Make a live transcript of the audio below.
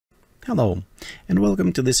Hello, and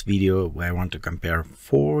welcome to this video where I want to compare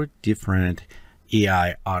 4 different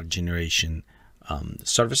AI art generation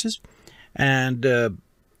services. And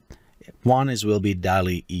one will be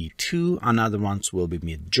Dall-e 2, another ones will be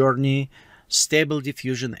MidJourney, Stable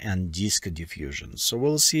Diffusion, and Disk Diffusion. So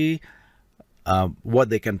we'll see what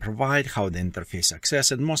they can provide, how the interface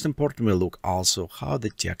access, and most importantly, we'll look also how the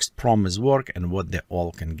text prompts work and what they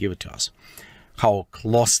all can give to us. How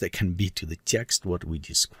close they can be to the text, what we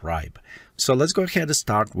describe. So let's go ahead and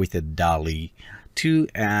start with a Dall-e 2.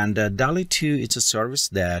 And Dall-e 2, it's a service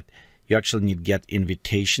that you actually need to get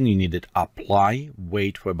invitation. You need to apply,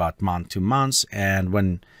 wait for about month, 2 months, and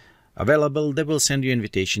when available, they will send you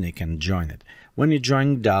invitation. You can join it. When you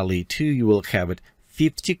join Dall-e 2, you will have it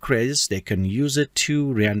 50 credits. They can use it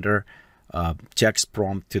to render text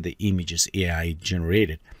prompt to the images AI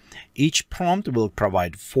generated. Each prompt will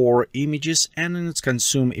provide 4 images and it's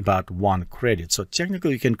consume about 1 credit. So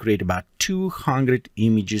technically you can create about 200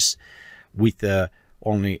 images with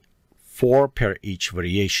only 4 per each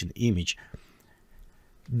variation image.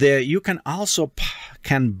 You can also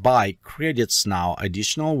buy credits now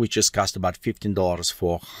additional, which is cost about $15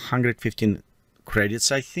 for 115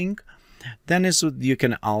 credits, I think. Then you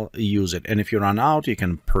can use it, and if you run out, you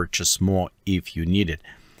can purchase more if you need it.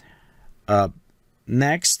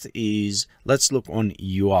 Next is, let's look on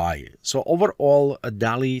UI. So overall, a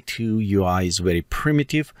Dall-e 2 UI is very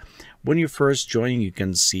primitive. When you first join, you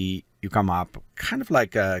can see you come up kind of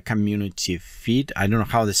like a community feed. I don't know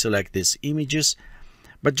how they select these images,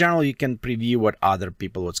 but generally you can preview what other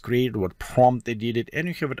people was created, what prompt they did it, and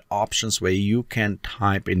you have options where you can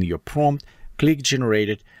type in your prompt, click generate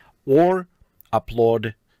it, or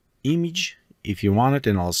upload image if you want it,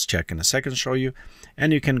 and I'll check in a second, show you,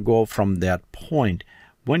 and you can go from that point.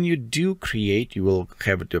 When you do create, you will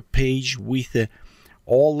have a page with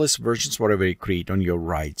all these versions, whatever you create, on your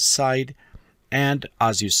right side, and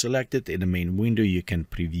as you select it in the main window, you can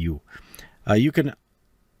preview. You can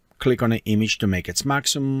click on an image to make its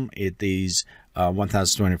maximum. It is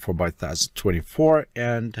 1024 by 1024,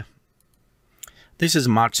 and this is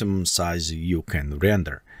maximum size you can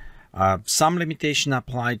render. Some limitation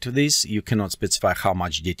apply to this. You cannot specify how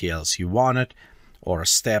much details you want it or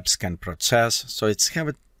steps can process. So it's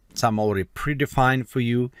have some already predefined for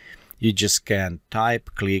you. You just can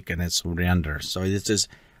type, click, and it's render. So this is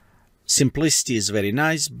simplicity is very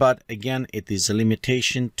nice, but again, it is a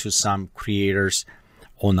limitation to some creators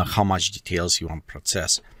on how much details you want to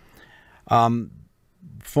process.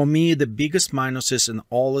 For me, the biggest minuses in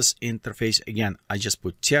all this interface, again, I just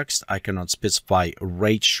put text. I cannot specify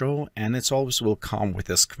ratio, and it's always will come with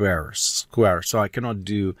a square. So I cannot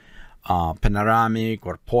do panoramic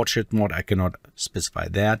or portrait mode. I cannot specify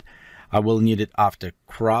that. I will need it after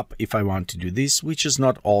crop if I want to do this, which is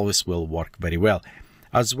not always will work very well.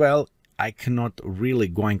 As well, I cannot really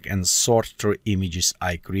going and sort through images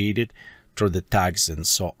I created through the tags and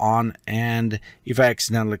so on, and if I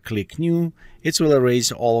accidentally click new, it will erase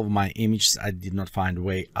all of my images. I did not find a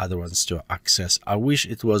way other ones to access. I wish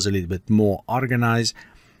it was a little bit more organized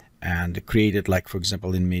and created, like for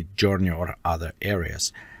example in MidJourney or other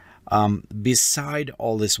areas. Beside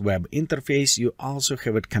all this web interface, you also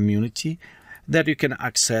have a community that you can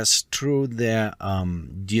access through the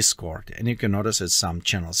Discord, and you can notice that some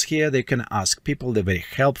channels here they can ask people. They're very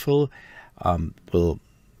helpful, will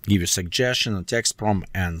give you suggestion on text prompt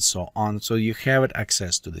and so on. So you have it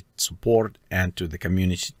access to the support and to the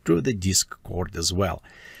community through the Discord as well.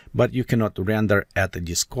 But you cannot render at the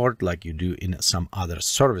Discord like you do in some other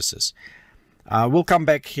services. We'll come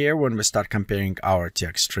back here when we start comparing our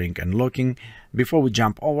text string and looking. Before we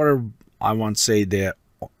jump over, I want to say that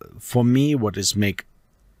for me, what is make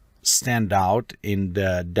stand out in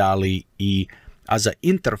the Dall-e as an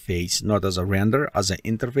interface, not as a render, as an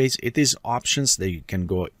interface, it is options that you can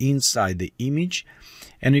go inside the image,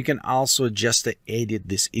 and you can also just edit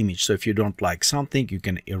this image. So if you don't like something, you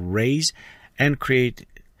can erase and create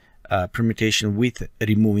a permutation with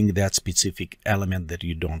removing that specific element that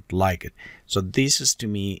you don't like it. So this is, to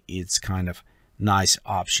me, it's kind of nice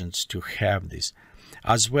options to have this.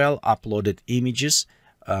 As well, uploaded images.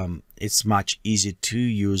 It's much easier to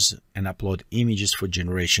use and upload images for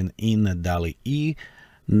generation in Dall-e,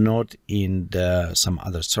 not in some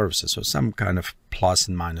other services. So some kind of plus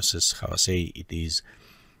and minuses, how I say it is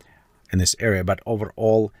in this area. But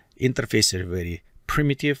overall, interface is very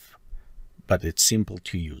primitive, but it's simple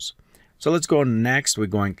to use. So let's go next. We're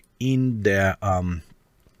going in the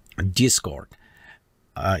Discord.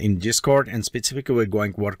 In Discord, and specifically, we're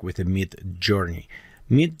going to work with the MidJourney.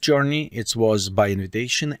 MidJourney, it was by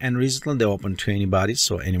invitation, and recently they opened to anybody,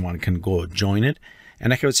 so anyone can go join it.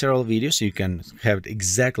 And I have several videos. You can have it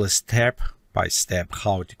exactly step by step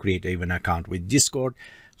how to create even an account with Discord,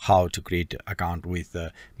 how to create an account with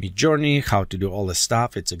MidJourney, how to do all this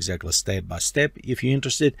stuff. It's exactly step by step. If you're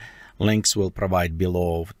interested, links will provide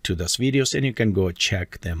below to those videos, and you can go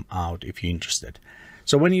check them out if you're interested.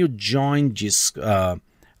 So when you join this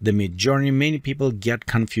the MidJourney, many people get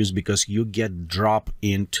confused because you get dropped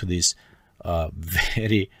into this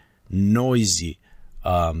very noisy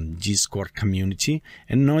Discord community,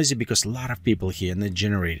 and noisy because a lot of people here and they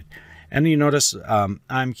generate it. And you notice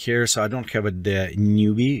I'm here, so I don't have it the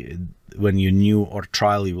newbie. When you new or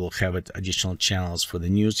trial, you will have it additional channels for the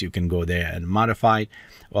news. You can go there and modify,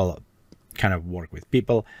 well, kind of work with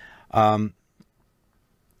people.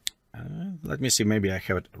 Let me see, maybe I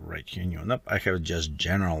have it right here. Nope, I have just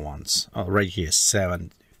general ones. Oh, right here,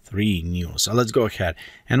 7.3 new. So let's go ahead.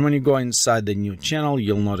 And when you go inside the new channel,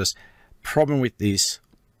 you'll notice problem with this.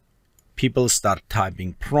 People start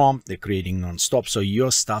typing prompt, they're creating non-stop, so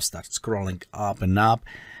your stuff starts scrolling up and up,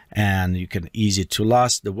 and you can easy to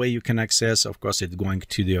lost. The way you can access, of course, it's going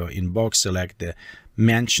to the inbox, select the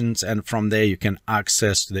mentions, and from there you can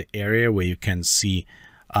access to the area where you can see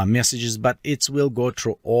messages, but it will go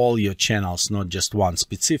through all your channels, not just one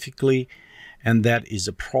specifically, and that is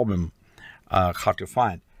a problem hard to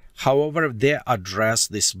find. However, they address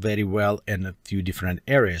this very well in a few different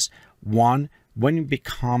areas. One, when you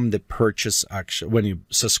become the purchase action, when you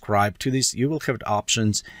subscribe to this, you will have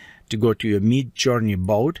options to go to your MidJourney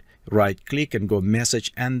bot, right click and go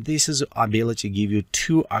message, and this is ability to give you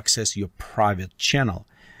to access your private channel,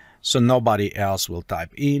 so nobody else will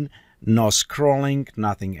type in, no scrolling,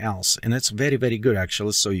 nothing else. And it's very, very good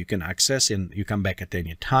actually, so you can access and you come back at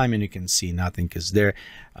any time and you can see nothing is there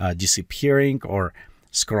disappearing or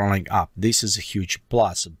scrolling up. This is a huge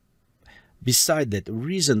plus. Beside that,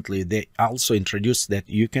 recently they also introduced that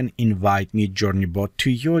you can invite MidJourney bot to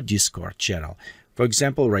your Discord channel. For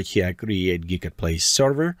example, right here I create Geekatplay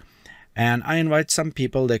server and I invite some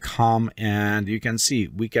people, they come, and you can see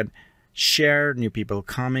we can share new people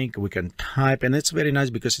coming, we can type, and it's very nice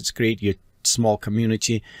because it's create your small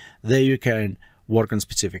community. There you can work on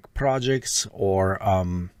specific projects, or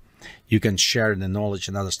you can share the knowledge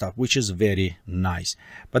and other stuff, which is very nice.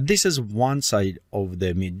 But this is one side of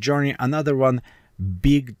the MidJourney. Another one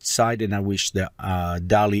big side, and I wish the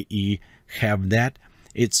Dall-e have that,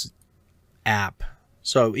 it's app.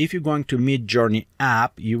 So if you're going to MidJourney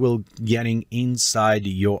app, you will getting inside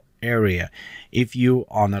your area. If you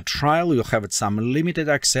on a trial, you'll have some limited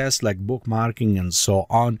access like bookmarking and so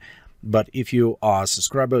on. But if you are a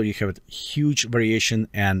subscriber, you have a huge variation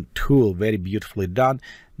and tool, very beautifully done,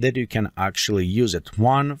 that you can actually use it.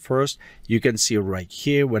 One, first, you can see right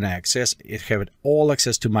here when I access it, have it all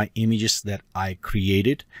access to my images that I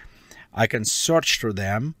created. I can search for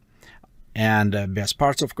them, and best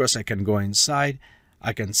parts, of course, I can go inside,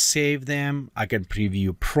 I can save them, I can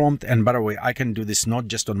preview prompt, and by the way, I can do this not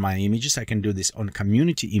just on my images, I can do this on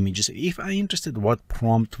community images if I'm interested what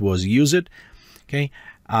prompt was used. Okay,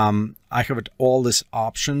 I have all these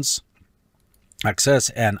options access,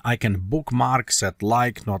 and I can bookmark, set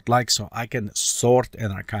like, not like, so I can sort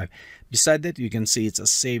and archive. Beside that, you can see it's a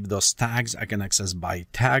save those tags. I can access by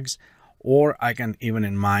tags, or I can even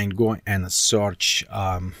in mind go and search.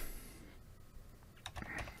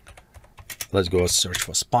 Let's go search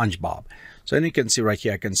for SpongeBob. So then you can see right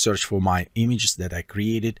here, I can search for my images that I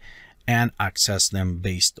created and access them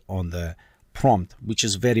based on the prompt, which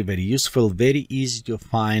is very, very useful, very easy to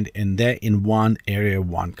find, and they're in one area,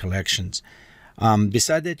 one collections.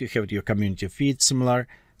 Beside that, you have your community feed, similar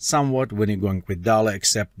somewhat when you're going with Dall-e,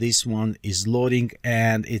 except this one is loading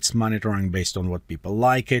and it's monitoring based on what people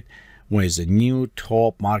like it, where is a new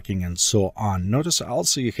top marking and so on. Notice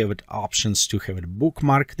also you have it options to have it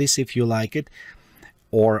bookmark this if you like it,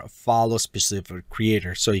 or follow specific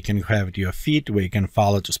creator. So you can have it your feed where you can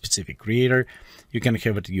follow to specific creator. You can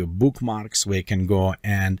have it your bookmarks where you can go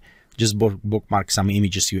and just bookmark some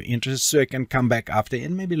images you're interested, so you can come back after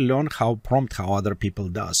and maybe learn how other people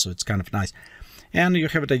does. So it's kind of nice. And you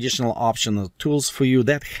have additional optional tools for you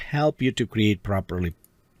that help you to create properly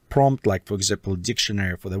prompt, like for example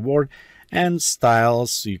dictionary for the word, and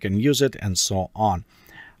styles, so you can use it and so on.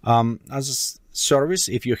 As a service,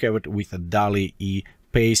 if you have it with a Dall-e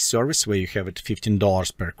Pay service where you have it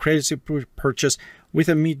 $15 per credit purchase, with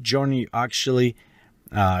a MidJourney you actually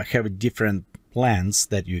have different plans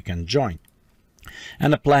that you can join,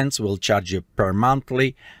 and the plans will charge you per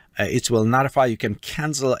monthly. It will notify, you can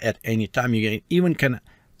cancel at any time. You even can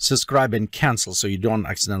subscribe and cancel, so you don't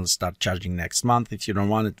accidentally start charging next month if you don't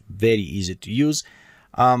want it. Very easy to use.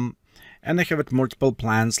 And they have it multiple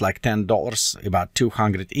plans like $10, about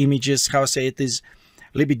 200 images. How I say it is,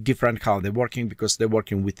 a little bit different how they're working, because they're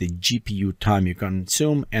working with the GPU time you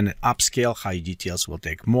consume, and upscale high details will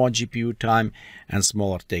take more GPU time, and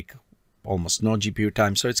smaller take almost no GPU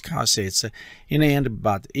time. So it's kind of say it's in the end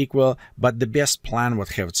about equal, but the best plan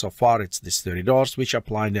what I have so far, it's this $30, which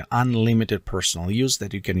apply the unlimited personal use,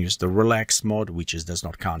 that you can use the relax mode, which is does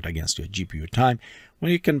not count against your GPU time,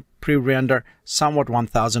 when you can pre-render somewhat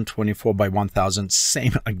 1024 by 1000,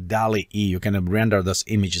 same like Dall-e. You can render those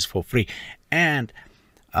images for free, and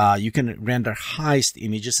you can render highest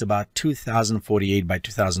images about 2048 by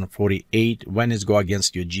 2048 when it's go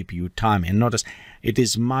against your GPU time. And notice it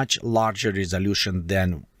is much larger resolution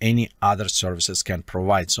than any other services can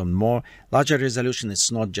provide. So more larger resolution,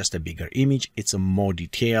 it's not just a bigger image, it's a more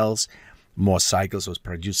details, more cycles was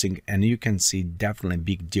producing, and you can see definitely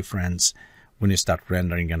big difference when you start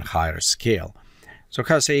rendering on higher scale. So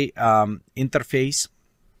how say interface,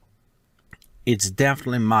 it's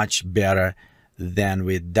definitely much better than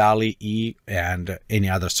with Dall-e and any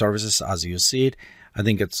other services as you see it. I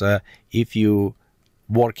think it's if you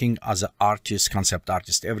working as an artist, concept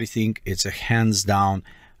artist, everything, it's a hands down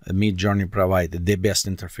MidJourney provide the best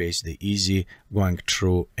interface, the easy going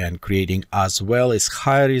through and creating, as well as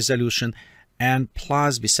high resolution, and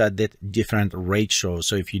plus beside that different ratios.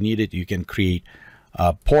 So if you need it, you can create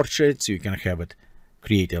portraits, you can have it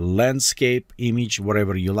create a landscape image,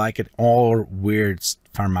 whatever you like it, or weird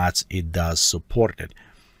formats it does support it.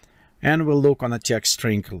 And we'll look on the text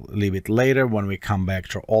string a little bit later when we come back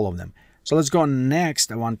to all of them. So let's go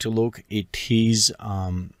next. I want to look, it is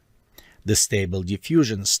the stable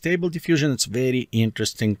diffusion. Stable diffusion, it's very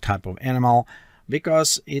interesting type of animal,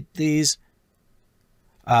 because it is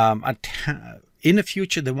in the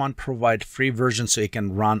future they want to provide free version so you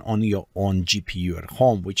can run on your own GPU at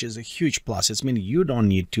home, which is a huge plus. It's meaning you don't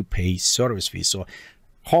need to pay service fees. So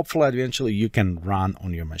hopefully eventually you can run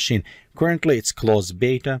on your machine. Currently it's closed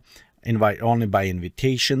beta, invite only by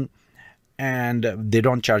invitation, and they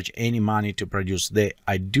don't charge any money to produce.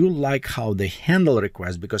 I do like how they handle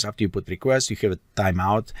requests, because after you put request, you have a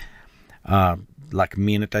timeout, like a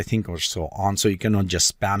minute, I think, or so on. So you cannot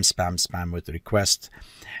just spam with requests.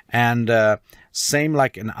 And same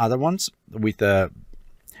like in other ones with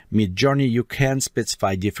MidJourney, you can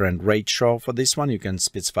specify different ratio for this one. You can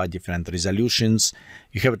specify different resolutions.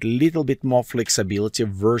 You have a little bit more flexibility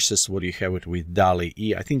versus what you have it with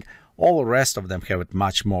Dall-e. I think all the rest of them have it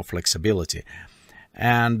much more flexibility.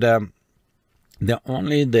 And the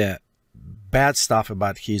bad stuff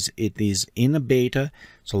about it is in a beta,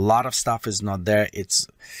 so a lot of stuff is not there. It's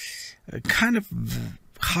kind of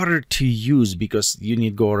harder to use because you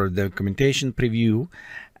need to go to the documentation preview,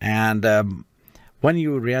 and when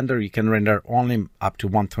you render, you can render only up to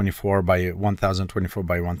 124 by 1024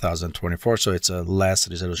 by 1024, so it's a less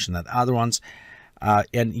resolution than other ones.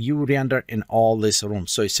 And you render in all these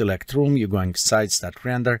rooms. So you select room, you go inside, start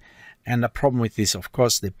render. And the problem with this, of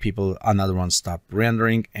course, the people, another one stop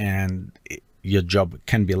rendering, and your job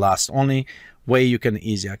can be lost. Only way you can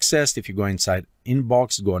easy access, if you go inside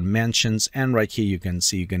inbox, go on mentions, and right here you can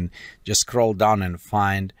see, you can just scroll down and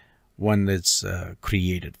find when it's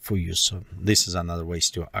created for you. So this is another ways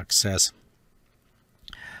to access.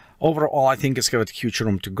 Overall, I think it's got a huge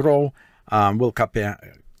room to grow. We'll copy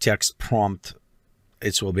text prompt.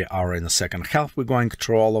 It will be our in the second half. We're going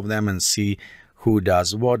through all of them and see who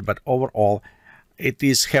does what, but overall it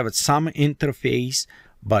is have some interface,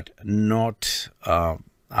 but not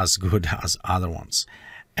as good as other ones.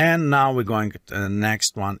 And now we're going to the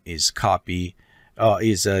next one is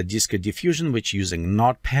disk diffusion, which using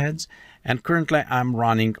notepads, and currently I'm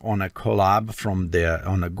running on a collab from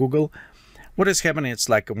on a Google. What is happening, it's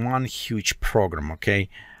like one huge program. Okay,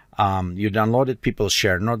 you download it, people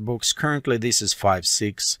share notebooks. Currently this is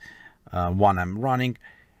 5.6 one I'm running,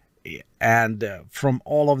 and from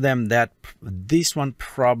all of them, this one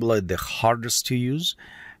probably the hardest to use,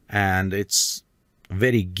 and it's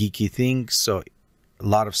very geeky thing, so a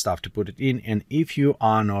lot of stuff to put it in. And if you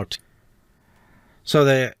are not,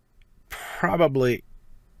 so probably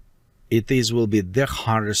will be the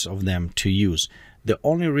hardest of them to use. The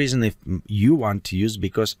only reason if you want to use,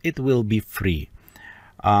 because it will be free.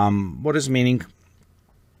 What is meaning,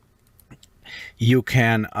 you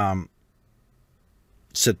can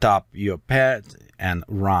set up your pad and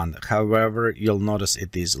run. However, you'll notice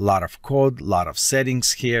it is a lot of code, a lot of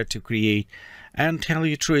settings here to create, and tell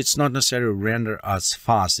you true, it's not necessarily render as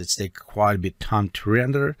fast. It's take quite a bit time to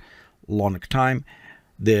render, long time.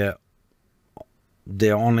 I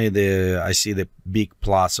see the big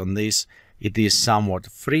plus on this, it is somewhat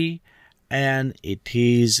free, and it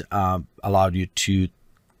is allowed you to,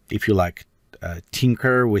 if you like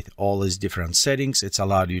tinker with all these different settings, it's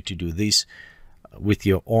allowed you to do this with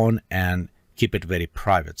your own and keep it very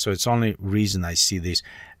private. So it's only reason I see this.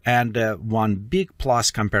 And one big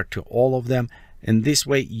plus compared to all of them, in this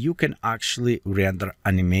way you can actually render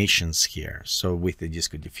animations here. So with the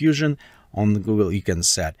Disco Diffusion on Google, you can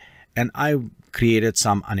set, and I created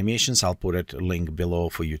some animations. I'll put a link below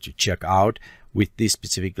for you to check out with these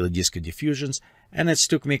specifically Disco Diffusions. And it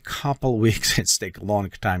took me a couple weeks. It's take a long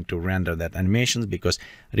time to render that animations, because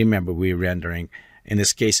remember, we're rendering, in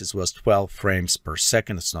this case it was 12 frames per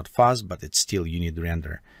second. It's not fast, but it's still, you need to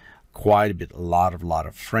render quite a bit, a lot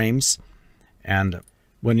of frames. And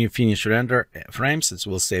when you finish render frames, it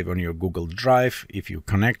will save on your Google Drive if you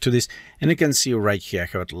connect to this. And you can see right here,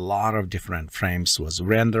 I have a lot of different frames was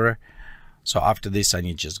rendered. So after this, I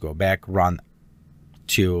need to just go back, run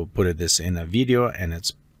to put this in a video, and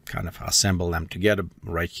it's kind of assemble them together.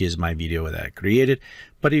 Right here's my video that I created,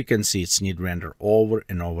 but you can see it's need render over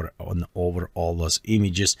and over and over all those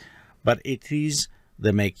images. But it is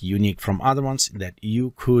the make unique from other ones that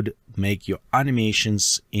you could make your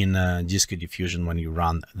animations in Disco Diffusion when you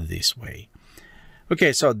run this way.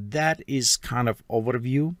 Okay, so that is kind of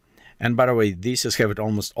overview. And by the way, this is have it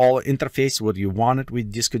almost all interface what you wanted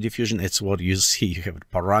with Disco Diffusion. It's what you see. You have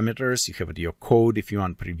parameters, you have your code if you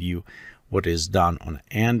want to preview what is done on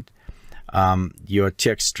the end. Your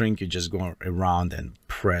text string, you just go around and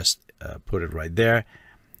press, put it right there.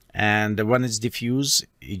 And when it's diffused,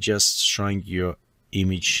 it's just showing your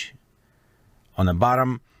image on the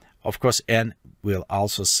bottom, of course, and will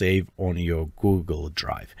also save on your Google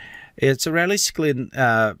Drive. It's realistically,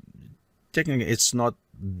 technically, it's not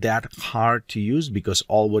that hard to use, because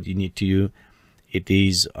all what you need to do, it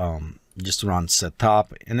is just run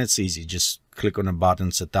setup, and it's easy. Just click on the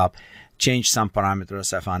button setup, change some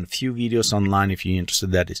parameters. I found a few videos online if you're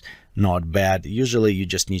interested. That is not bad. Usually you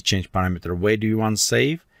just need to change parameter. Where do you want to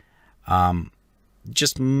save?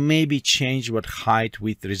 Just maybe change what height,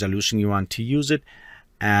 width, resolution you want to use it,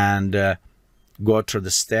 and go through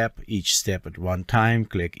the step, each step at one time.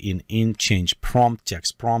 Click in, change prompt,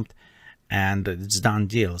 text prompt, and it's done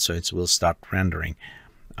deal. So it will start rendering.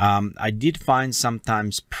 I did find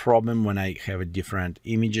sometimes problem when I have different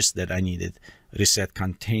images that I needed reset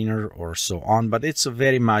container or so on, but it's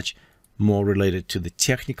very much more related to the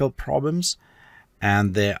technical problems,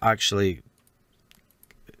 and they actually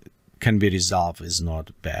can be resolved. Is not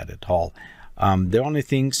bad at all. The only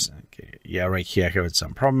things, okay, yeah, right here I have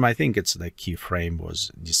some problem. I think it's the keyframe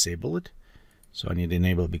was disabled, so I need to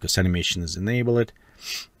enable it because animation is enabled.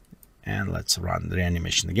 And let's run the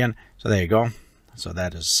animation again. So there you go. So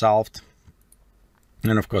that is solved.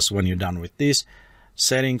 And of course, when you're done with this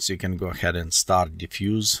settings, you can go ahead and start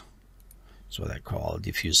diffuse. So I call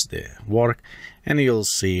diffuse the work, and you'll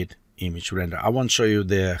see it image render. I won't show you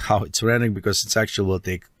how it's rendering because it's actually will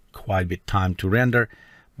take quite a bit time to render,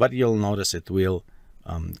 but you'll notice it will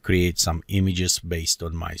create some images based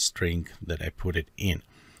on my string that I put it in.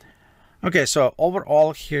 Okay, so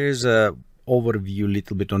overall, here's a overview a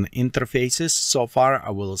little bit on interfaces. So far, I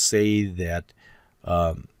will say that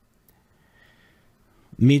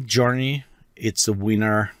MidJourney, it's a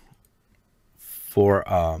winner for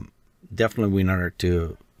definitely winner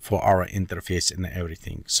for our interface and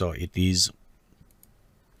everything. So it is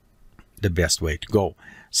the best way to go.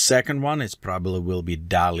 Second one is probably will be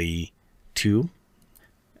Dall-e 2,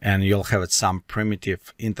 and you'll have some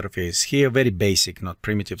primitive interface here, very basic, not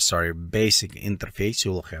primitive, sorry, basic interface.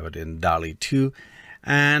 You'll have it in Dall-e 2,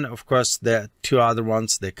 and of course the two other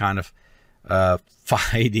ones, they kind of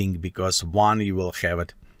fighting, because one you will have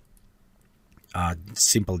it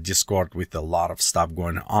simple Discord with a lot of stuff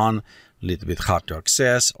going on, a little bit hard to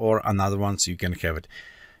access, or another ones you can have it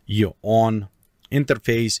your own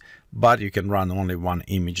interface, but you can run only one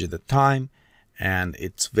image at a time, and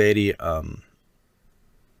it's very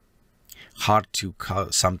hard to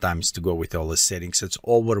sometimes to go with all the settings. It's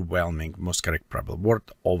overwhelming, most correct probably word,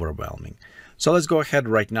 overwhelming. So let's go ahead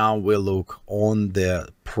right now. We'll look on the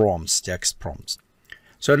prompts, text prompts.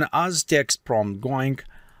 So as text prompt going,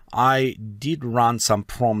 I did run some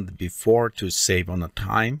prompt before to save on the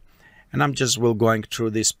time, and I'm just going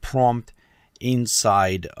through this prompt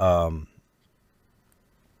inside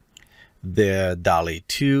the Dall-e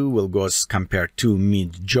 2. We'll go compare to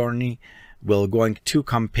MidJourney. We're going to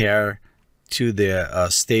compare to the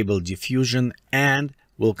Stable Diffusion, and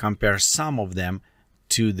we'll compare some of them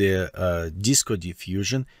to the Disco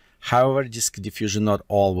Diffusion. However, Disco Diffusion not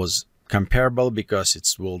all was comparable because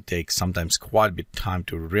it will take sometimes quite a bit time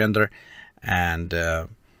to render, and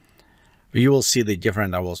you will see the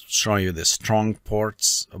different. I will show you the strong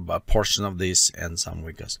ports, a portion of this, and some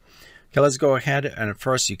weakness. Okay, let's go ahead, and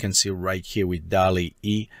first you can see right here with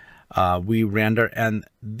Dall-e, we render, and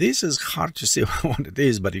this is hard to see what it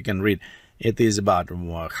is, but you can read. It is about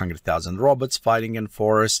 100,000 robots fighting in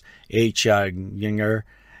forest. H.R. Giger,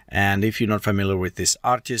 and if you're not familiar with this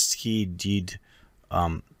artist, he did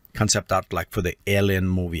concept art like for the Alien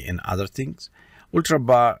movie and other things. Ultra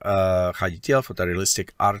bar, high detail, photorealistic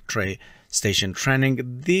art tray, station training.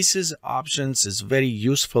 This is options is very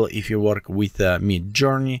useful if you work with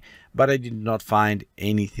MidJourney, but I did not find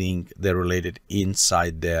anything that related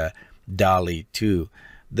inside the Dall-e 2.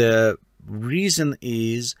 The reason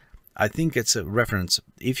is, I think it's a reference.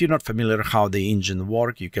 If you're not familiar how the engine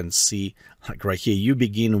work, you can see like right here, you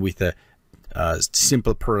begin with a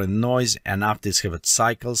simple purling noise, and after this have it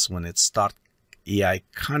cycles. When it start AI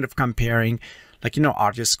kind of comparing, like, you know,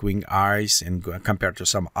 artists squinting eyes and compared to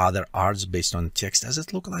some other arts based on text, does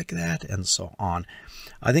it look like that, and so on.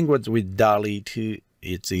 I think what with Dall-e 2,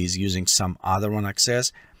 it is using some other one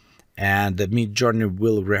access, and the MidJourney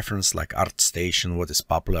will reference like ArtStation, what is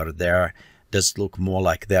popular there. Does look more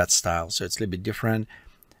like that style, so it's a little bit different,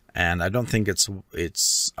 and I don't think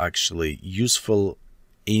it's actually useful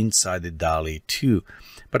inside the Dall-e 2.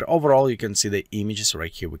 But overall, you can see the images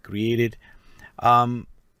right here we created.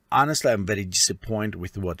 Honestly, I'm very disappointed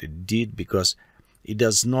with what it did, because it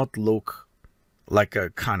does not look like a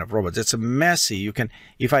kind of robot. It's a messy. You can,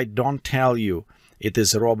 if I don't tell you it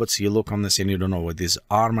is robots, you look on this and you don't know what these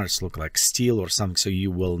armors look like, steel or something, so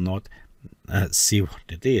you will not see what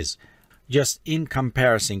it is. Just in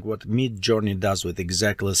comparison, what MidJourney does with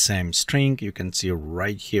exactly the same string, you can see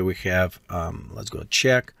right here we have, let's go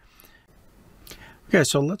check. Okay,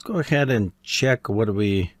 so let's go ahead and check what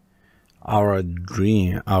the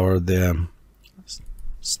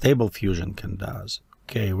Stable Fusion can does.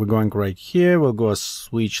 Okay, we're going right here. We'll go a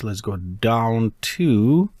switch. Let's go down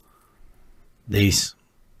to this.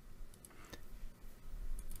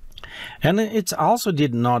 And it also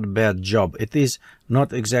did not bad job. It is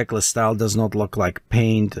not exactly style, does not look like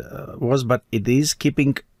paint was, but it is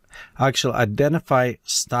keeping actual identify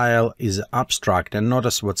style is abstract. And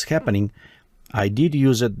notice what's happening. I did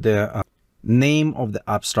use it the name of the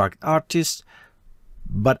abstract artist,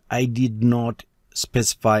 but I did not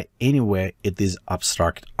specify anywhere it is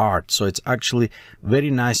abstract art. So it's actually very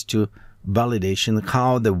nice to validation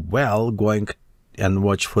how the well going and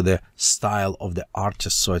watch for the style of the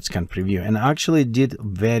artist, so it can preview, and actually did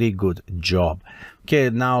very good job. Okay,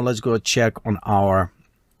 now let's go check on our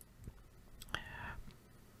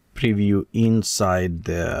preview inside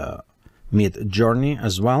the MidJourney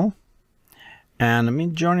as well. And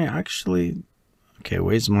MidJourney actually, okay,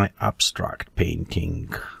 where's my abstract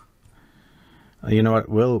painting? You know what?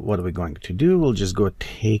 Well, what are we going to do? We'll just go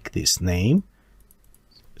take this name.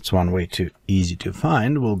 It's one way too easy to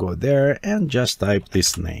find. We'll go there and just type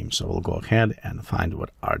this name. So we'll go ahead and find what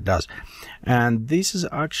art does. And this is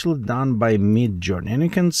actually done by MidJourney. And you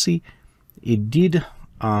can see it did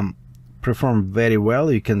perform very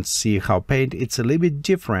well. You can see how paint, it's a little bit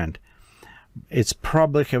different. It's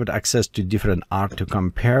probably have access to different art to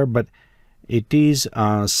compare, but it is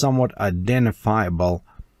somewhat identifiable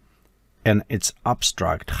and it's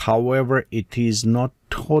abstract. However, it is not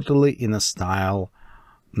totally in a style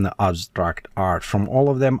abstract art. From all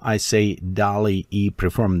of them, I say Dall-e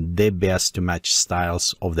performed the best to match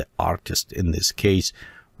styles of the artist in this case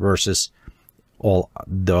versus all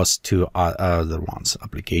those two other ones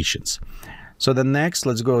applications. So the next,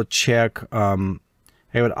 let's go check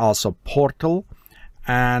I would also Portal,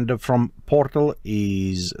 and from Portal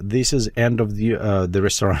is this is end of the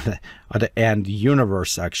restaurant at the end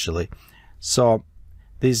universe actually. So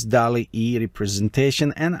this Dall-e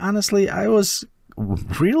representation, and honestly I was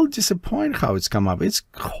real disappointed how it's come up. It's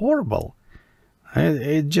horrible.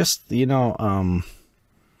 It just, you know,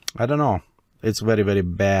 I don't know, it's very, very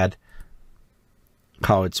bad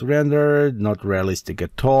how it's rendered, not realistic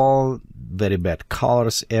at all, very bad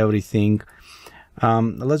colors, everything.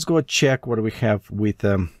 Let's go check what we have with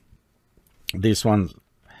this one.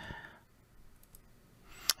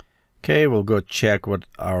 Okay, we'll go check what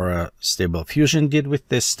our Stable Fusion did with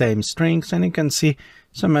this same strings, and you can see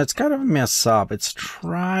it's kind of a mess up. It's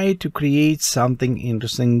tried to create something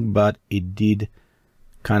interesting, but it did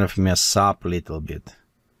kind of mess up a little bit.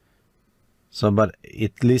 So, but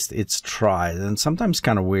at least it's tried, and sometimes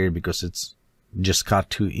kind of weird because it's just cut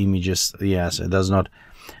two images. Yes, it does not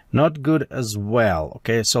good as well.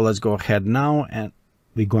 Okay, so let's go ahead now, and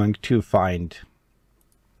we're going to find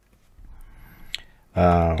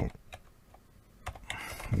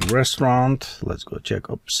restaurant. Let's go check.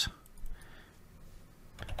 Oops.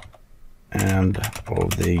 And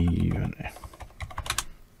of the unit.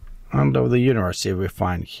 end of the universe if we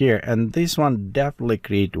find here, and this one definitely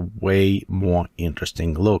create way more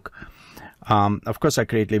interesting look. Of course, I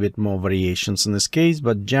create a little bit more variations in this case,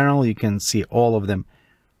 but generally you can see all of them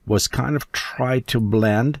was kind of try to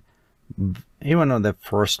blend. Even on the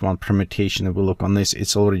first one, permutation, if we look on this,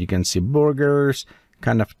 it's already, you can see burgers,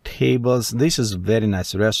 kind of tables. This is very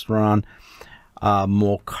nice restaurant,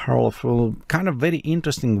 more colorful, kind of very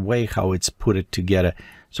interesting way how it's put it together.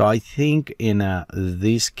 So I think in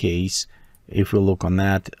this case, if we look on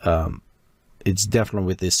that, it's definitely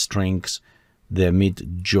with these strings, the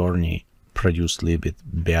MidJourney produced a little bit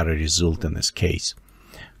better result in this case.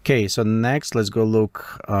 Okay, so next let's go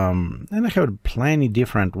look, and I have plenty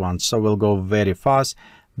different ones, so we'll go very fast.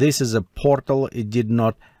 This is a portal. It did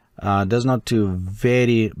not does not do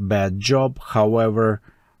very bad job. However,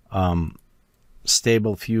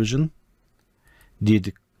 Stable Fusion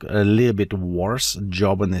did a little bit worse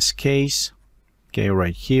job in this case. Okay,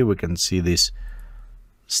 right here we can see this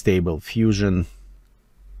Stable Fusion.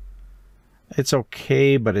 It's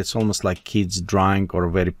okay, but it's almost like kids drawing or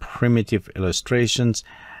very primitive illustrations.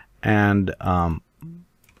 And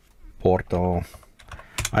Portal,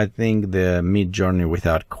 I think the MidJourney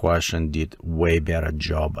without question did way better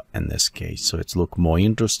job in this case. So it's look more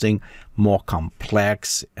interesting, more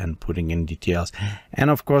complex, and putting in details.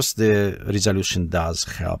 And of course the resolution does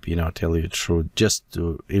help, you know, tell you the truth, just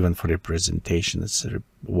to even for representation, it's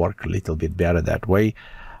work a little bit better that way.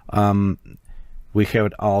 We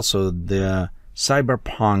have also the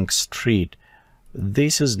Cyberpunk Street.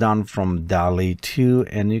 This is done from Dall-e 2,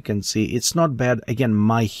 and you can see it's not bad. Again,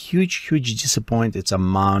 my huge disappointment, it's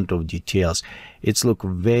amount of details. It's look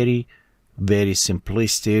very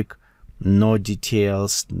simplistic, no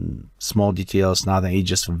details, small details, nothing. It's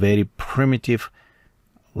just very primitive,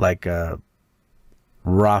 like a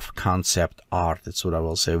rough concept art. That's what I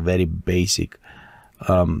will say, very basic,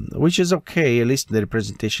 which is okay, at least the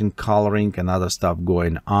representation, coloring, and other stuff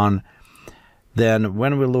going on. Then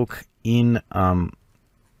when we look in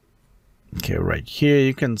okay, right here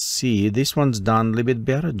you can see this one's done a little bit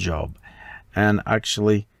better job, and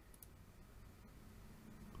actually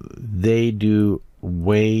they do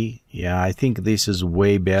way, yeah, I think this is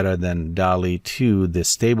way better than Dall-e 2, the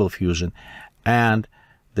Stable Fusion. And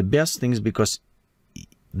the best thing is because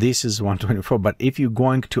this is 124, but if you're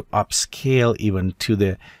going to upscale even to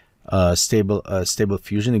the Stable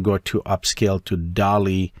Fusion, you go to upscale to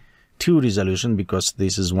Dall-e 2 resolution, because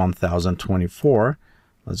this is 1024.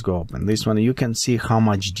 Let's go open this one. You can see how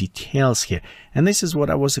much details here, and this is what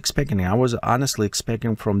I was expecting. I was honestly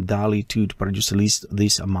expecting from Dall-e 2 to produce at least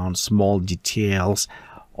this amount, small details,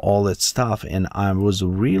 all that stuff, and I was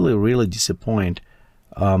really disappointed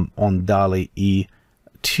on Dall-e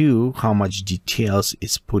 2 how much details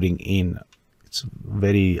it's putting in. It's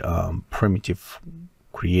very primitive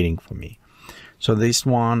creating for me. So this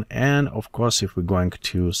one, and of course if we're going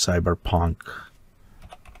to Cyberpunk,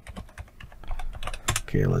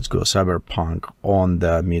 okay, let's go Cyberpunk on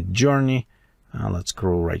the MidJourney. Let's go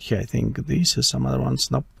right here. I think this is some other ones.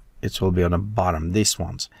 Nope, it will be on the bottom, these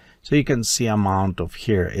ones. So you can see amount of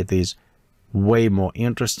here, it is way more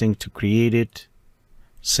interesting to create it.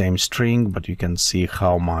 Same string, but you can see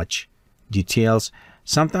how much details.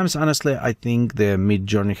 Sometimes honestly I think the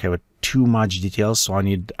MidJourney have too much details, so I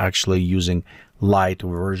need actually using light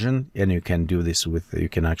version, and you can do this with, you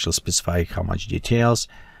can actually specify how much details.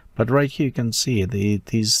 But right here you can see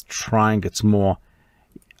it is trying, it's more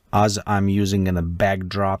as I'm using in the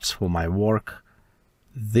backdrops for my work.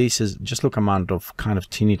 This is just look amount of kind of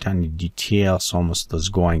teeny tiny details almost is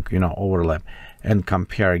going, you know, overlap, and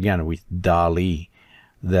compare again with Dall-e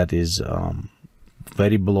that is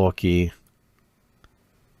very blocky,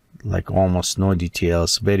 like almost no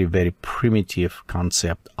details, very primitive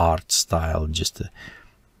concept art style. Just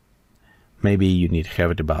maybe you need to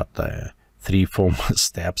have it about 3-4 more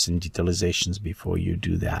steps in detalizations before you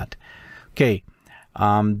do that. Okay,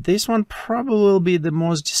 this one probably will be the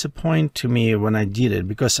most disappointing to me when I did it,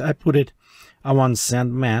 because I put it, I want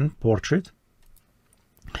Sandman portrait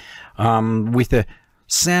with a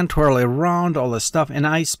sand twirl around all the stuff, and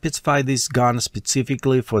I specify this gun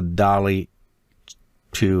specifically for Dall-e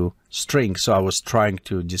 2 string. So I was trying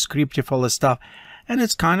to descriptive all the stuff, and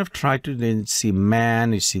it's kind of try to then see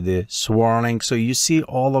man, you see the swirling, so you see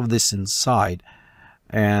all of this inside,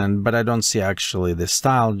 and but I don't see actually the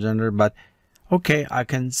style gender. But okay, I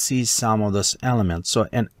can see some of those elements. So,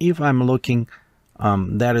 and if I'm looking,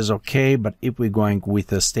 that is okay. But if we're going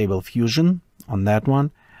with a Stable Fusion on that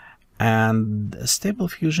one, and Stable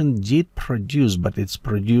Fusion did produce, but it's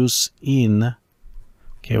produced in,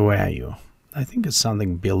 okay, where are you? I think it's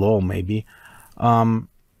something below maybe.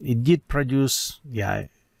 It did produce, yeah,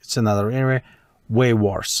 it's another area, way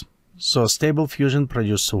worse. So Stable Diffusion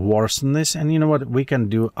produces worse than this. And you know what we can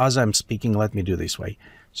do as I'm speaking? Let me do this way.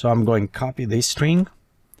 So I'm going to copy this string.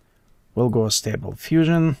 We'll go Stable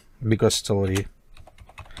Diffusion because it's already,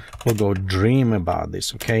 we'll go dream about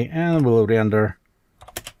this, okay? And we'll render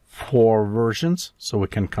 4 versions so we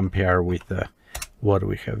can compare with what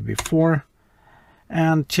we have before.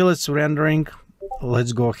 And till it's rendering,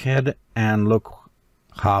 let's go ahead and look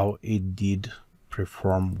how it did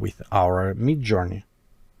perform with our MidJourney.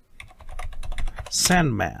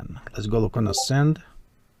 Sandman. Let's go look on the send.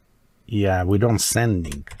 Yeah, we don't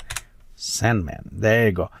sending. Sandman. There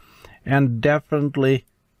you go. And definitely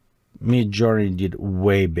MidJourney did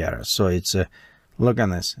way better. So it's a look on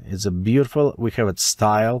this. It's a beautiful. We have it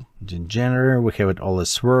style, generator. We have it all the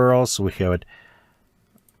swirls. We have it.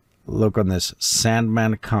 Look on this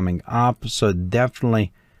Sandman coming up. So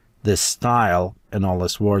definitely the style and all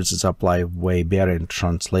these words is applied way better in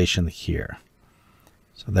translation here.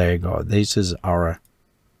 So there you go. This is our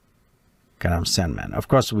kind of Sandman. Of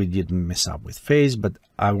course, we did mess up with face, but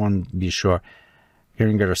I want to be sure. Here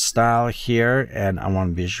you got a style here, and I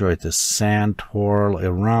want to be sure it's a sand twirl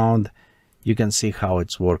around. You can see how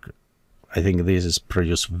it's worked. I think this is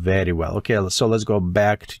produced very well. Okay, so let's go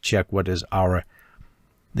back to check what is our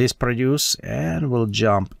this produce, and we'll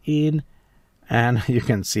jump in, and you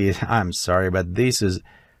can see it. I'm sorry, but this is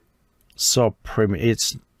so primitive.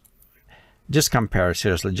 It's just compare,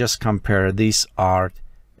 seriously, just compare this art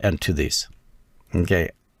and to this. Okay,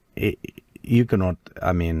 you cannot,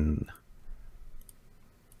 I mean,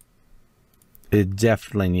 it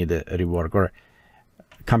definitely need a rework. Or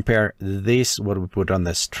compare this, what we put on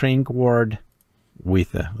the string word,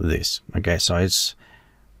 with this. Okay, so it's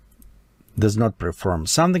does not perform.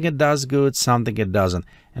 Something it does good, something it doesn't.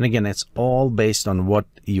 And again, it's all based on what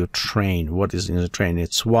you train, what is in the train.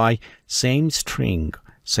 It's why same string,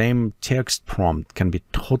 same text prompt can be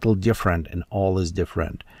totally different, and all is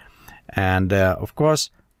different. And of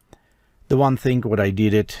course, the one thing what I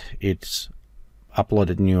did it's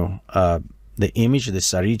uploaded new the image,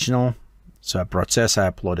 this original. So I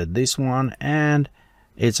uploaded this one, and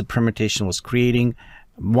its a permutation was creating.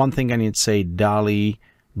 One thing I need to say, Dall-e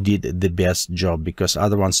did the best job, because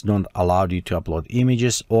other ones don't allow you to upload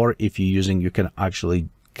images, or if you're using, you can actually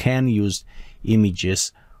use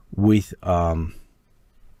images with the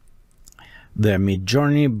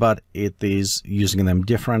MidJourney, but it is using them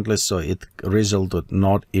differently, so it resulted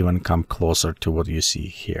not even come closer to what you see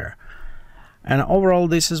here. And overall,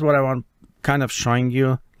 this is what I want kind of showing you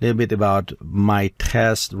a little bit about my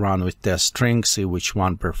test run with test strings, see which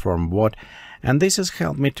one perform what. And this has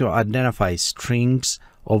helped me to identify strings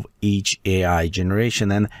of each AI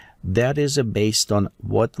generation, and that is based on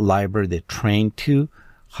what library they trained to,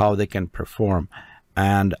 how they can perform.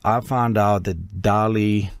 And I found out that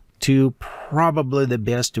Dall-e 2 probably the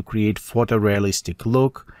best to create photorealistic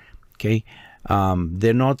look. Okay,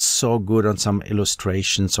 they're not so good on some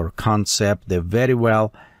illustrations or concept. They're very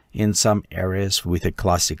well in some areas with a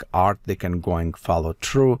classic art. They can go and follow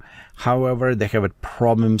through. However, they have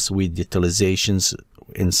problems with detalizations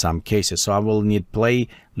in some cases. So I will need play a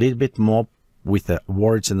little bit more with the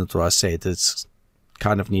words, and that's what I say. It's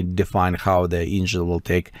kind of need to define how the engine will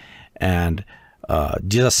take and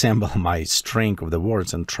disassemble my string of the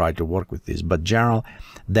words and try to work with this. But general,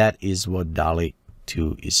 that is what Dall-e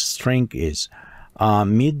 2 is string is.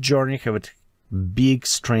 MidJourney have a big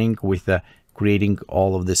string with creating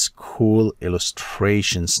all of this cool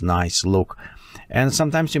illustrations, nice look. And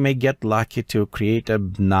sometimes you may get lucky to create a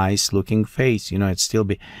nice looking face, you know, it's still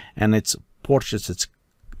be, and it's portraits, it's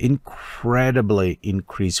incredibly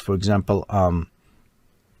increased. For example,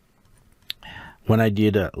 when I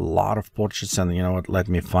did a lot of portraits, and you know what, let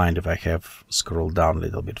me find if I have scrolled down a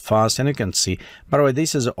little bit fast, and you can see, by the way,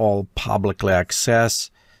 this is all publicly accessed,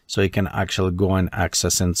 so you can actually go and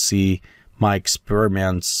access and see my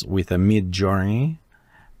experiments with a MidJourney.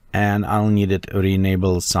 And I'll need it to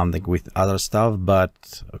re-enable something with other stuff,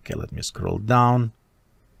 but okay, let me scroll down.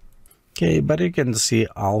 Okay, but you can see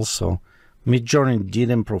also MidJourney did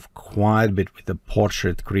improve quite a bit with the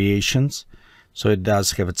portrait creations. So it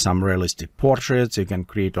does have some realistic portraits. You can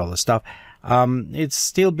create all the stuff. It's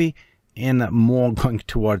still be in more going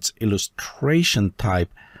towards illustration type,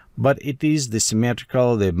 but it is the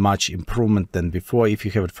symmetrical, the much improvement than before. If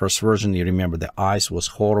you have the first version, you remember the eyes was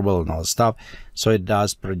horrible and all the stuff. So it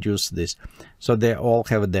does produce this. So they all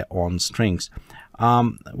have their own strings.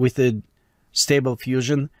 With the Stable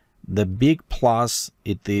Diffusion, the big plus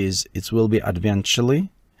it will be eventually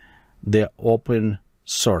the open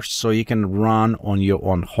source, so you can run on your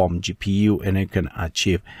own home GPU and you can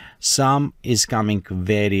achieve. Some is coming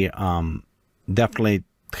very definitely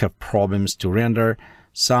have problems to render.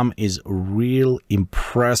 Some is real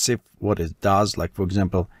impressive what it does. Like for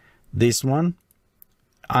example, this one,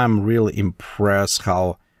 I'm really impressed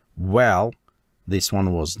how well this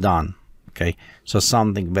one was done. Okay, so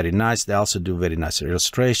something very nice. They also do very nice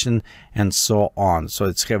illustration and so on. So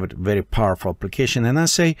it's have a very powerful application, and I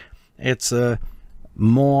say it's a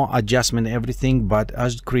more adjustment everything, but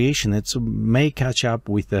as creation it's may catch up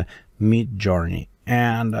with the MidJourney,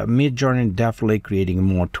 and MidJourney definitely creating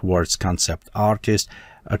more towards concept artist,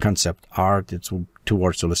 concept art. It's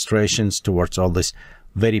towards illustrations, towards all this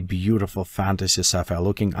very beautiful fantasy sci-fi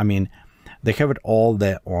looking. I mean, they have it all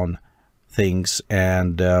their own things,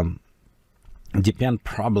 and depend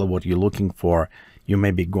probably what you're looking for. You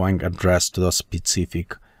may be going address to those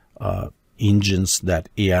specific engines that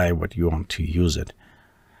AI what you want to use it.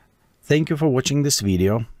 Thank you for watching this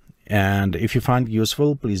video, and if you find it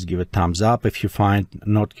useful, please give it thumbs up. If you find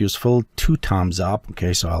not useful, 2 thumbs up,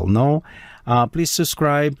 okay, so I'll know. Please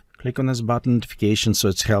subscribe, click on this button notification, so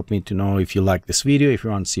it's helped me to know if you like this video. If you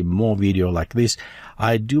want to see more video like this,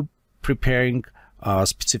 I do preparing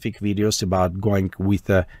specific videos about going with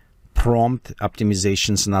prompt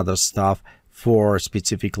optimizations and other stuff for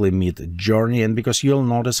specifically MidJourney, and because you'll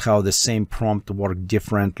notice how the same prompt work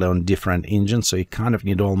differently on different engines, so you kind of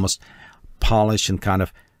need to almost polish and kind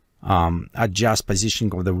of adjust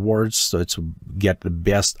positioning of the words so it's get the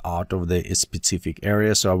best out of the specific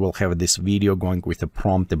area. So I will have this video going with a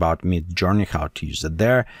prompt about MidJourney, how to use it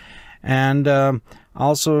there, and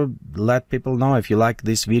also let people know if you like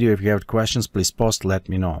this video. If you have questions, please post, let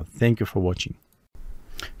me know. Thank you for watching.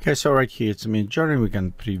 Okay, so right here it's MidJourney. We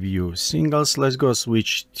can preview singles. Let's go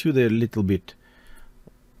switch to the little bit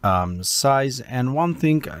size. And one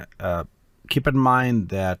thing, keep in mind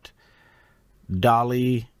that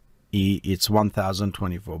Dall-e it's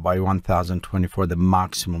 1024 by 1024 the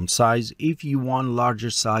maximum size. If you want larger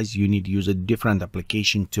size, you need to use a different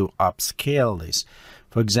application to upscale this.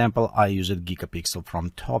 For example, I use a Geekapixel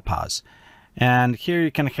from Topaz, and here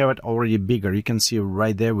you can have it already bigger. You can see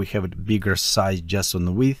right there we have it bigger size just on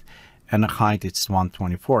the width, and the height it's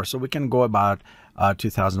 124. So we can go about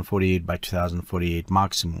 2048 by 2048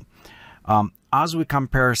 maximum. As we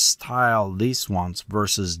compare style these ones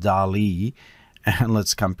versus Dall-e, and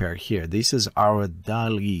let's compare here. This is our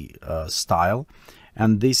Dall-e style,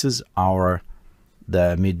 and this is our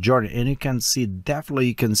the MidJourney, and you can see definitely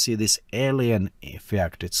you can see this alien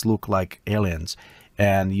effect. It's look like aliens,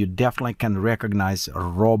 and you definitely can recognize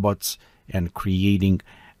robots and creating,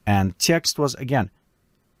 and text was again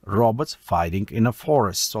robots fighting in a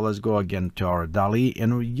forest. So let's go again to our Dall-e,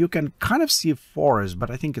 and you can kind of see forest, but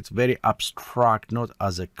I think it's very abstract, not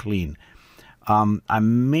as a clean. I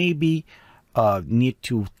maybe need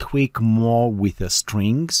to tweak more with the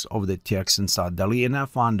strings of the text inside Dall-e, and I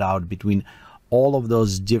found out between all of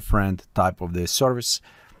those different type of the service,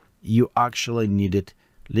 you actually needed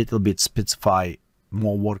little bit specify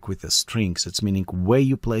more work with the strings. It's meaning where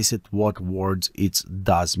you place it, what words it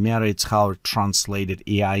does matter. It's how it translated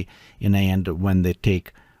AI in the end when they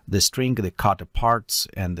take the string, they cut the parts,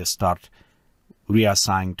 and they start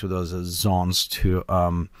reassigning to those zones to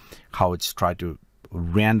how it's tried to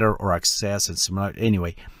render or access and similar.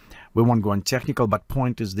 Anyway, we won't go on technical, but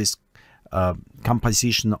point is this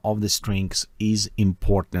composition of the strings is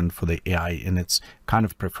important for the AI, and it's kind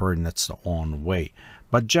of preferred in its own way.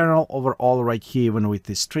 But general overall right here, even with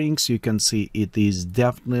the strings, you can see it is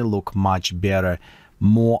definitely look much better,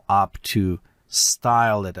 more up to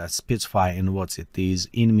style that I specify in what it is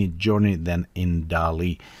in MidJourney than in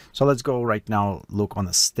Dall-e. So let's go right now look on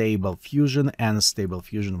a Stable Fusion, and Stable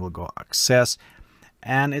Fusion will go access,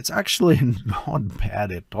 and it's actually not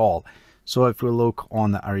bad at all. So if we look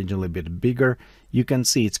on the originally a bit bigger, you can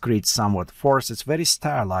see it's creates somewhat force. It's very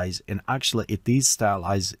stylized, and actually it is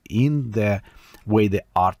stylized in the way the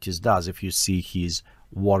artist does. If you see his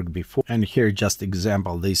work before, and here just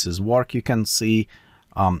example, this is work. You can see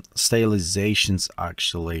stylizations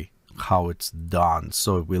actually how it's done.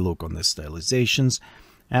 So if we look on the stylizations,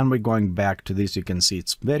 and we're going back to this, you can see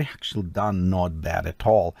it's very actually done not bad at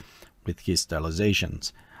all with his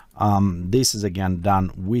stylizations. This is again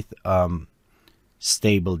done with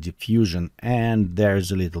Stable Diffusion, and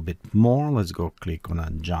there's a little bit more. Let's go click on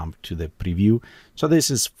and jump to the preview. So this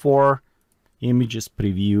is 4 images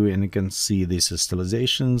preview, and you can see this is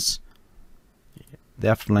stylizations.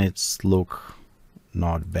 Definitely it's look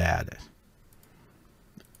not bad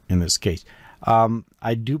in this case.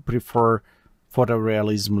 I do prefer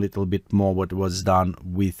photorealism a little bit more what was done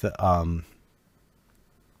with the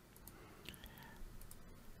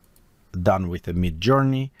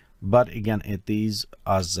MidJourney, but again it is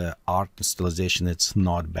as art stylization, it's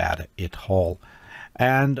not bad at all.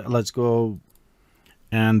 And let's go.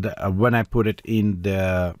 And when I put it in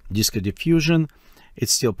the Disco Diffusion,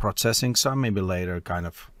 it's still processing some, maybe later kind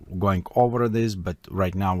of going over this, but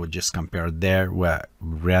right now we just compare there, we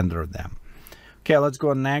render them. Okay, let's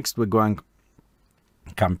go next. We're going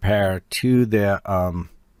compare to the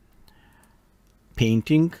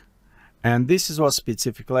painting. And this is what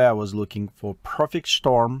specifically I was looking for: perfect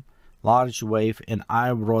storm, large wave, and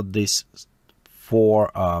I wrote this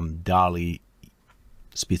for Dall-e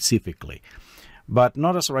specifically. But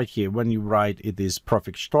notice right here, when you write it is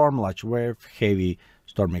perfect storm, large wave, heavy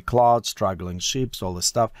stormy clouds, struggling ships, all the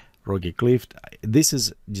stuff, rocky cliff. This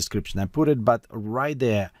is description I put it, but right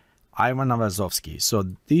there, Ivan Avazovsky. So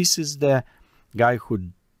this is the guy who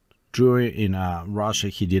drew in Russia.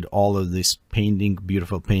 He did all of this painting,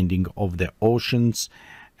 beautiful painting of the oceans.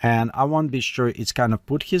 And I want to be sure it's kind of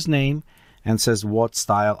put his name and says what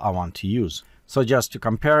style I want to use. So just to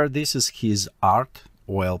compare, this is his art,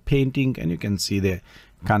 oil painting, and you can see the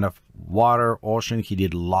kind of water, ocean. He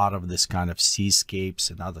did a lot of this kind of seascapes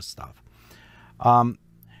and other stuff.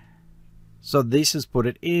 So this is put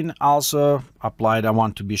it in, also applied. I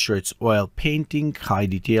want to be sure it's oil painting, high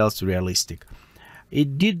details, realistic.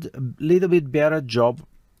 It did a little bit better job.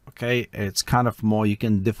 Okay, it's kind of more, you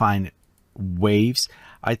can define waves.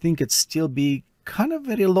 I think it's still be kind of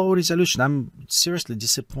very low resolution. I'm seriously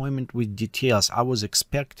disappointed with details. I was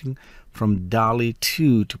expecting from Dall-e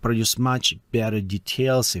 2 to produce much better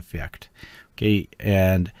details effect. Okay,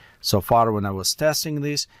 and so far when I was testing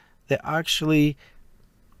this, they actually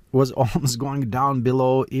was almost going down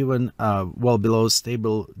below even well below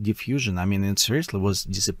stable diffusion. I mean, it seriously was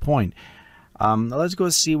disappointing. Let's go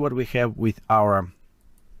see what we have with our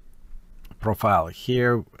profile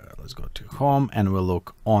here. Let's go to home and we'll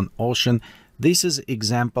look on ocean. This is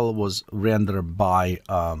example was rendered by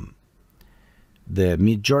the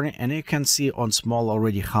MidJourney, and you can see on small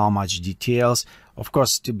already how much details. Of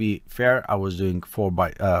course, to be fair, I was doing 4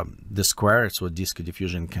 by the square. It's what Disco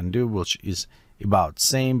Diffusion can do, which is about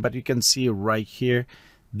same, but you can see right here,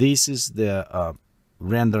 this is the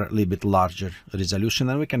render a little bit larger resolution,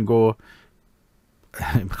 and we can go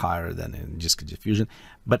higher than in Disco Diffusion.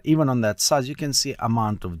 But even on that size, you can see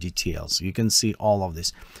amount of details. You can see all of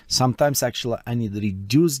this. Sometimes actually I need to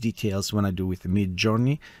reduce details when I do with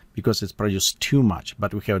MidJourney because it's produced too much.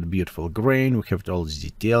 But we have the beautiful grain, we have all these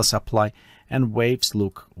details apply, and waves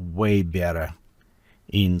look way better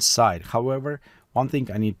inside. However, one thing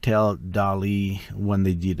I need to tell Dall-e when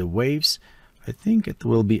they did the waves, I think it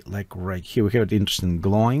will be like right here. We have it interesting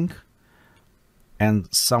glowing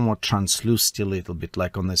and somewhat translucent a little bit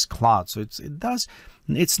like on this cloud. So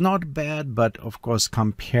it's not bad, but of course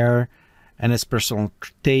compare, and it's personal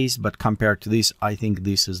taste, but compared to this, I think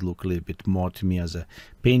this is look a little bit more to me as a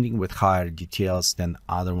painting with higher details than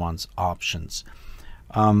other ones options.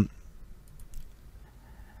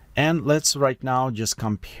 And let's right now just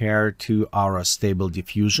compare to our stable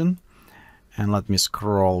diffusion, and let me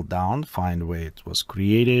scroll down, find where it was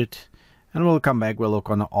created. And we'll come back, we'll look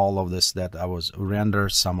on all of this that I was render,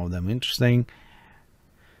 some of them interesting.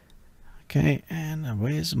 Okay, and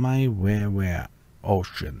where's my where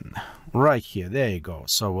ocean? Right here, there you go.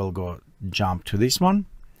 So we'll go jump to this one.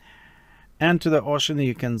 And to the ocean,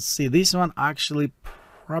 you can see this one actually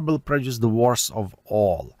probably produced the worst of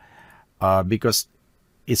all. Because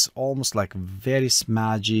it's almost like very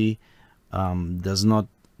smudgy. Does not,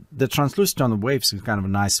 the translucent on the waves is kind of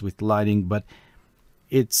nice with lighting, but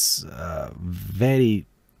it's very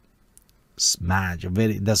smudge,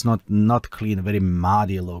 very does not clean, very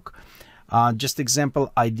muddy look. Just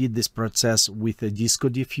example, I did this process with a Disco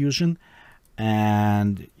Diffusion,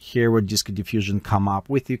 and here what Disco Diffusion come up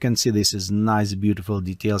with, you can see this is nice, beautiful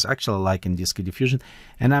details. Actually, I like in Disco Diffusion,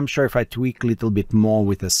 and I'm sure if I tweak a little bit more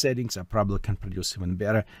with the settings, I probably can produce even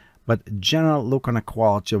better. But general look on the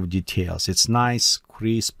quality of details, it's nice,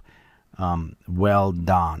 crisp. Well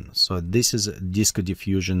done. So this is Disco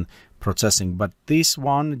Diffusion processing, but this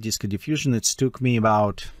one Disco Diffusion, it took me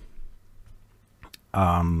about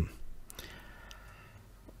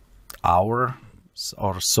hour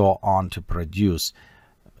or so on to produce.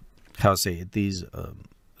 How to say it is a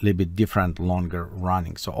little bit different, longer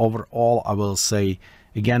running. So overall, I will say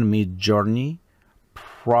again, MidJourney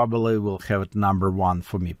probably will have it #1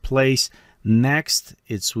 for me place. Next,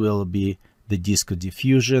 it will be the Disco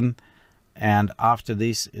Diffusion. And after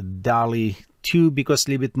this, Dall-e 2, because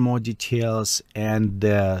a little bit more details, and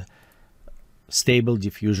the stable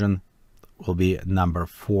diffusion will be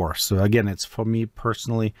 #4. So again, it's for me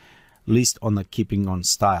personally, least on the keeping on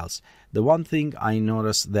styles. The one thing I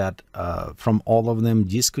noticed that from all of them,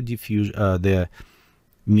 Disco Diffusion, the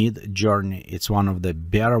MidJourney, it's one of the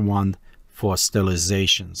better one for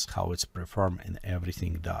stylizations, how it's performed and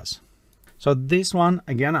everything does. So this one,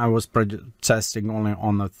 again, I was testing only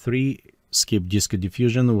on the 3 skip disco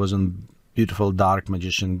diffusion. It was a beautiful dark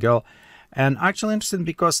magician girl. And actually interesting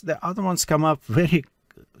because the other ones come up very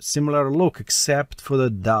similar look, except for the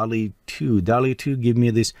Dall-e 2. Dall-e 2 give me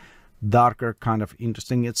this darker kind of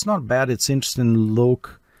interesting. It's not bad. It's interesting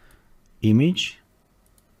look image.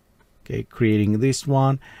 Okay, creating this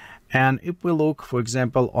one. And if we look, for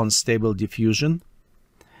example, on stable diffusion,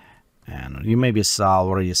 and you maybe saw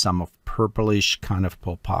already some of purplish kind of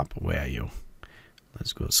pop up. Where are you?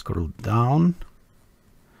 Let's go scroll down.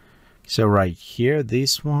 So right here,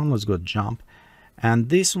 this one, let's go jump. And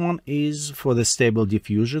this one is for the stable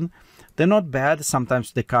diffusion. They're not bad.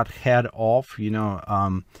 Sometimes they cut head off, you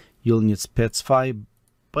know, you'll need specify,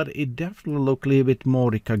 but it definitely look a little bit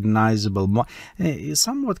more recognizable, more,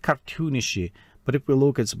 somewhat cartoonishy. But if we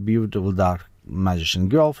look, it's a beautiful dark magician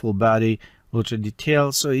girl, full body, ultra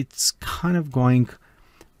detail. So it's kind of going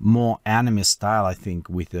more anime style, I think,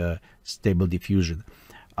 with a stable diffusion.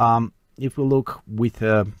 If we look with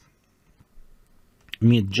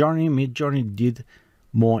MidJourney did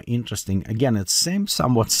more interesting. Again, it's same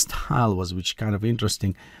somewhat style was, which kind of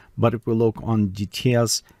interesting. But if we look on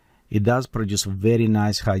details, it does produce very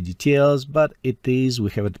nice high details. But we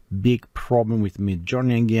have a big problem with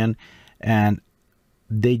MidJourney again, and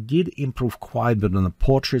they did improve quite a bit on the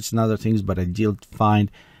portraits and other things, but I did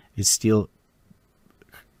find it's still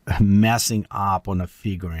messing up on the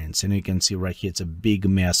figurines. And you can see right here, it's a big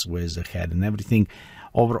mess with the head and everything.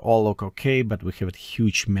 Overall look okay, but we have a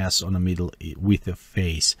huge mess on the middle with the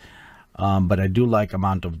face. But I do like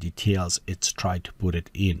amount of details it's tried to put it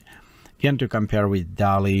in. Again, to compare with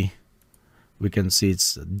Dall-e, we can see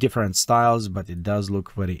it's different styles, but it does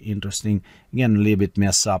look very interesting. Again, a little bit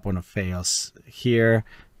mess up on the face here.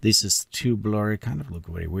 This is too blurry, kind of look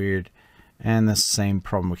very weird. And the same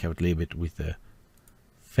problem we have a little bit with the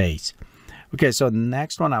face. Okay, so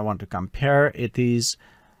next one I want to compare, it is,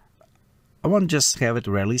 I want to just have it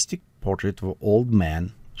realistic portrait of an old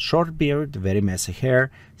man, short beard, very messy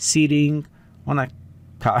hair, sitting on a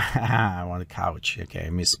on a couch. Okay, I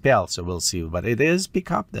misspelled, so we'll see, but it is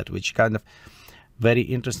pick up that, which kind of very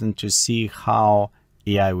interesting to see how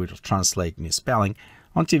AI will translate misspelling.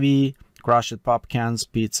 On TV, crushed pop cans,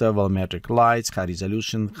 pizza, volumetric lights, high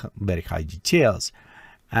resolution, very high details.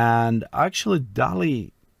 And actually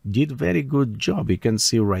Dall-e did very good job. You can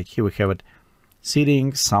see right here we have it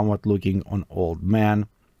sitting, somewhat looking on old man.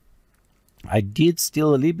 I did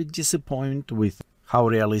still a little bit disappointed with how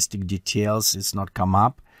realistic details it's not come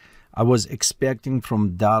up. I was expecting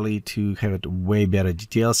from Dall-e to have it way better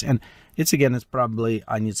details, and it's probably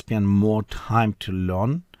I need to spend more time to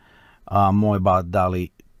learn more about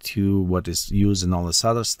Dall-e 2, what is used and all this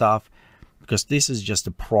other stuff, because this is just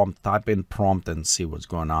a prompt. Type in prompt and see what's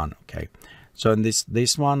going on. Okay, so in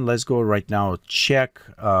this one, let's go right now check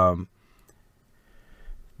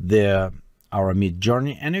our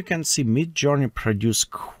MidJourney, and you can see MidJourney produce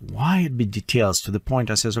quite a bit details to the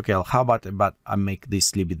point I says, okay, well, how about I make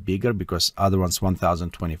this a little bit bigger, because other one's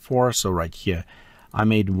 1024. So right here I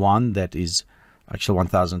made one that is actually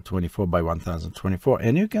 1024 by 1024,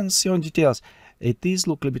 and you can see on details it is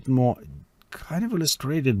look a little bit more kind of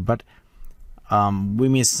illustrated, but we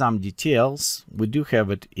miss some details. We do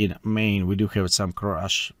have it in main, we do have some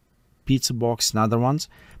crush pizza box and other ones,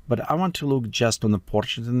 but I want to look just on the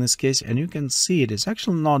portrait in this case, and you can see it is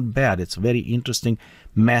actually not bad. It's very interesting,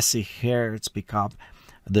 messy hair, it's pick up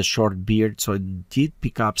the short beard, so it did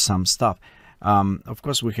pick up some stuff. Of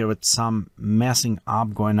course we have some messing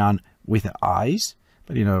up going on with the eyes,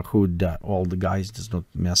 but you know who all the guys does not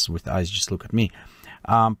mess with eyes, just look at me.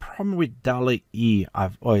 Problem with Dall-e,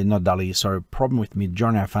 not Dall-e, sorry, problem with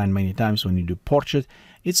MidJourney I find many times when you do portrait,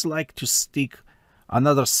 it's like to stick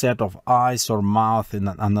another set of eyes or mouth in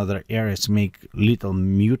another area to make little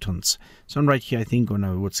mutants. So right here I think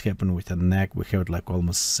what's happened with the neck, we have like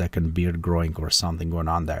almost second beard growing or something going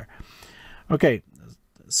on there. Okay,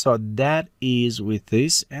 so that is with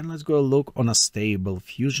this, and let's go look on a stable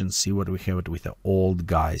fusion, see what we have with the old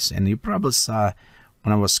guys. And you probably saw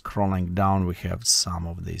when I was scrolling down we have some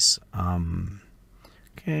of this.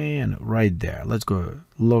 Okay, and right there, let's go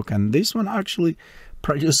look, and this one actually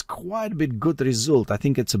produced quite a bit good result. I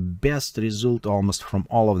think it's the best result almost from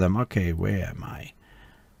all of them. Okay, where am I?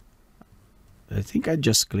 I think I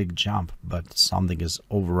just clicked jump, but something is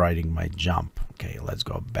overriding my jump. Okay, let's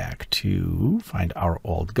go back to find our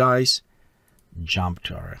old guys, jump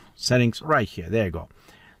to our settings right here. There you go.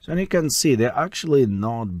 So you can see they're actually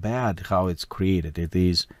not bad how it's created. It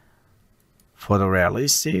is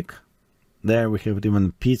photorealistic. There we have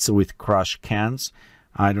even pizza with crushed cans.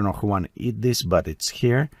 I don't know who want to eat this, but it's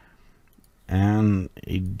here. And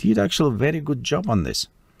it did actually a very good job on this.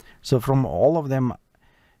 So from all of them,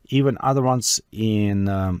 even other ones in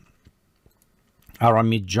our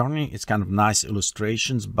MidJourney, it's kind of nice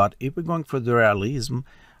illustrations. But if we're going for the realism,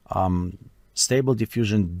 Stable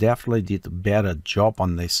Diffusion definitely did a better job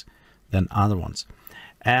on this than other ones.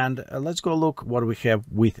 And let's go look what we have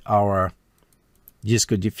with our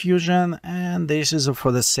Disco Diffusion, and this is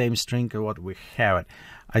for the same string what we have it.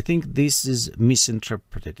 I think this is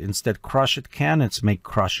misinterpreted. Instead crush it can, it's make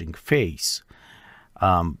crushing face.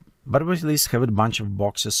 But we at least have a bunch of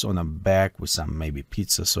boxes on the back with some maybe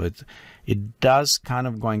pizza, so it does kind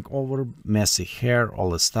of going over messy hair,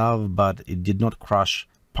 all the stuff, but it did not crush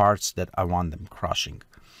parts that I want them crushing.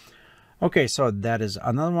 Okay, so that is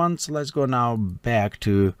another one. So let's go now back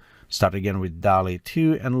to start again with Dall-e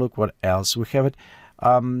 2 and look what else we have it.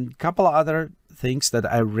 Couple other things that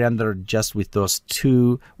I rendered just with those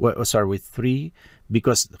two, well, sorry, with three,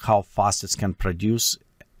 because how fast it can produce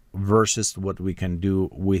versus what we can do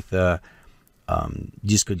with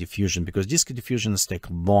Disco Diffusion, because Disco Diffusions take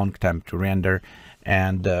a long time to render,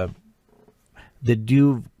 and they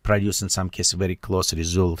do produce in some cases very close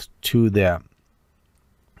results to the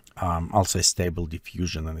I'll say Stable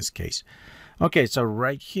Diffusion in this case. Okay, so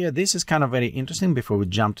right here, this is kind of very interesting. Before we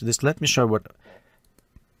jump to this, let me show what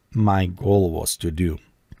my goal was to do.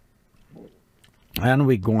 And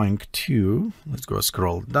we're going to, let's go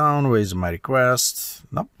scroll down. Where's my request?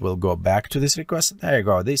 Nope, we'll go back to this request. There you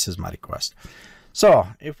go, this is my request. So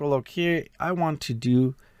if we look here, I want to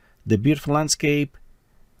do the beautiful landscape,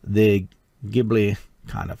 the Ghibli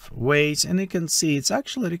kind of ways, and you can see it's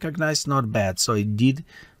actually recognized not bad. So it did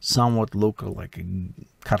somewhat look like a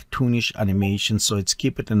cartoonish animation, so it's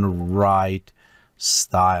keep it in the right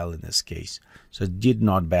style in this case. So it did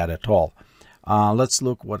not bad at all. Let's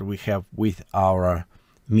look what we have with our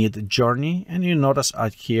MidJourney, and you notice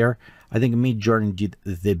out here, I think MidJourney did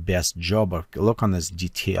the best job. Look on these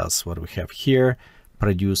details, what we have here,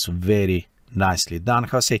 produced very nicely done.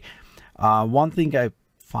 How say, one thing I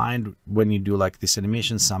find when you do like this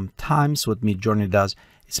animation, sometimes what MidJourney does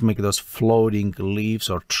is make those floating leaves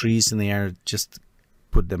or trees in the air, just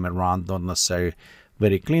put them around, not necessarily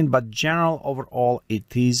very clean, but general overall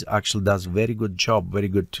it is actually does very good job, very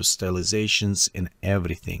good to stylizations and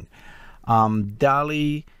everything.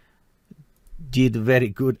 Dall-e did very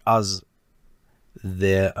good as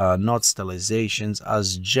the not stylizations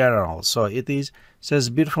as general, so it is says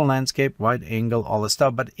beautiful landscape, wide angle, all the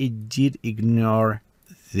stuff, but it did ignore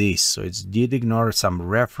this, so it did ignore some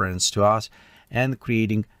reference to us and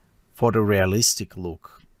creating photorealistic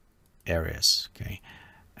look areas. Okay,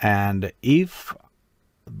 and if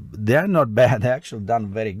they're not bad, they're actually done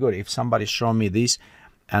very good. If somebody show me this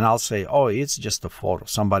and I'll say, oh, it's just a photo,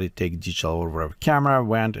 somebody take digital over a camera,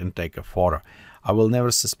 went and take a photo, I will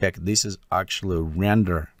never suspect this is actually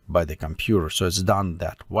rendered by the computer, so it's done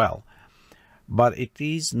that well. But it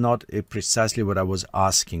is not precisely what I was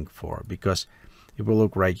asking for, because if we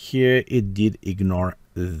look right here, it did ignore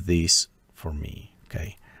this for me.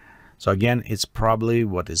 Okay, so again, it's probably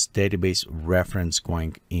what is database reference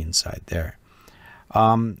going inside there.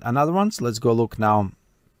 Another ones, let's go look now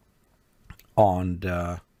on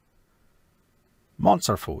the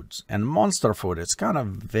monster foods. And monster food, it's kind of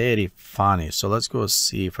very funny, so let's go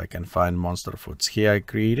see if I can find monster foods. Here I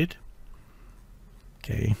created,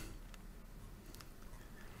 okay,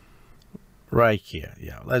 right here.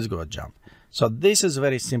 Yeah, let's go jump. So this is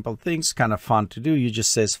very simple things, kind of fun to do. You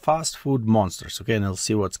just says fast food monsters, okay, and I'll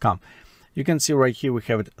see what's come. You can see right here we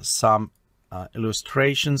have some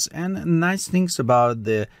illustrations, and nice things about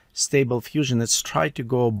the Stable Fusion, it's try to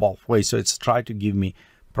go both ways. So it's try to give me,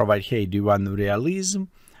 provide, hey, do you want realism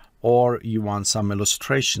or you want some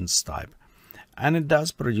illustrations type, and it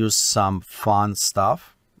does produce some fun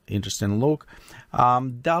stuff, interesting look.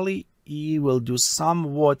 Dall-e will do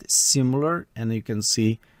somewhat similar, and you can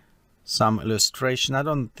see some illustration. I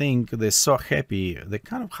don't think they're so happy, they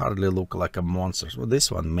kind of hardly look like a monster. So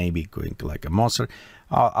this one may be going like a monster.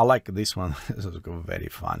 I like this one. This is very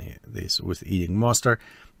funny, this with eating monster,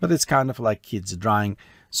 but it's kind of like kids drawing.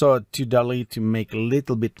 So to Dall-e to make a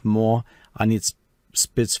little bit more, I need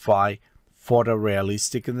specify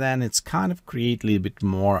photorealistic, and then it's kind of create a little bit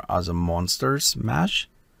more as a monsters mash,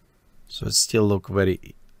 so it still look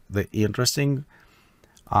very interesting.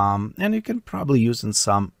 And you can probably use in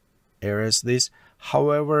some areas this.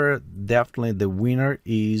 However, definitely the winner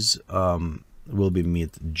is will be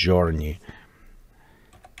MidJourney.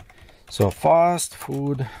 So fast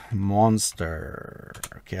food monster.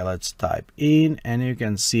 Okay, let's type in, and you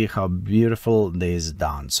can see how beautiful this is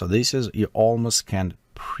done. So this is, you almost can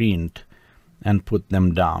print and put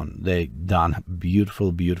them down. They done a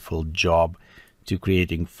beautiful, beautiful job to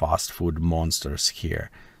creating fast food monsters here.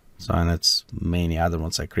 So, and it's many other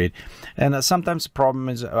ones I create. And sometimes the problem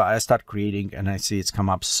is I start creating and I see it's come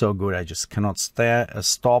up so good, I just cannot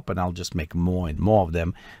stop, and I'll just make more and more of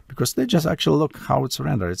them because they just actually look how it's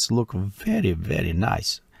rendered. It's look very, very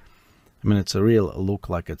nice. I mean, it's a real look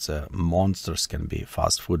like it's a monsters, can be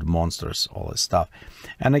fast food monsters, all this stuff.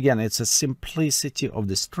 And again, it's a simplicity of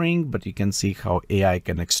the string, but you can see how AI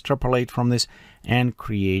can extrapolate from this and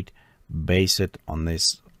create, base it on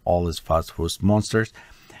this, all these fast food monsters.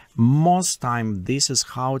 Most time, this is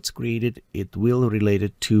how it's created. It will relate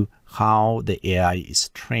it to how the AI is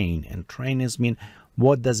trained, and train is mean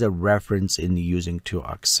what does a reference in using to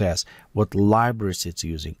access, what libraries it's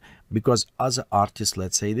using. Because as an artist,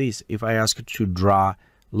 let's say this, if I ask you to draw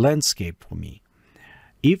landscape for me,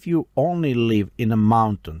 if you only live in the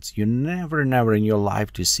mountains, you never in your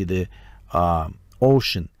life to see the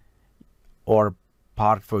ocean or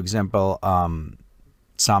part, for example,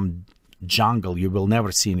 some jungle you will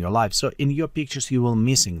never see in your life. So in your pictures, you will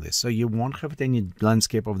missing this. So you won't have any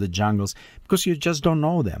landscape of the jungles because you just don't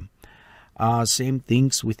know them. Same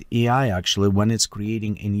things with AI, actually, when it's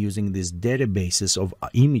creating and using these databases of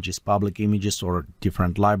images, public images or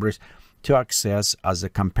different libraries to access as a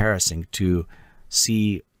comparison to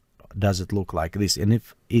see, does it look like this? And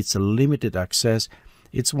if it's a limited access,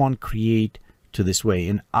 it's one create to this way.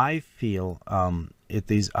 And I feel it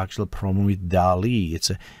is actually a problem with Dall-e. It's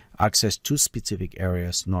a access to specific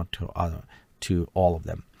areas, not to all of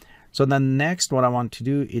them. So then next, what I want to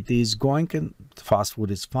do, it is going, and fast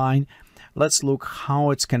food is fine. Let's look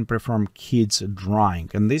how it can perform kids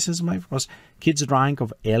drawing. And this is my first kids drawing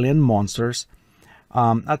of alien monsters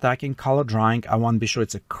attacking color drawing. I want to be sure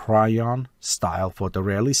it's a crayon style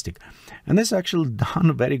photorealistic. And this actually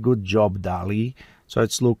done a very good job, Dall-e. So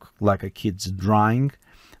it's look like a kid's drawing,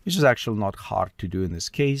 which is actually not hard to do in this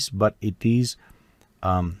case, but it is,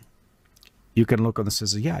 you can look on this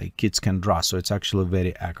as, yeah, kids can draw. So it's actually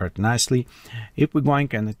very accurate nicely. If we're going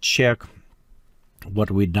and check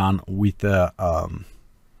what we done with the okay,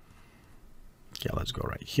 let's go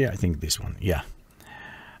right here. I think this one, yeah,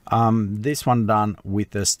 this one done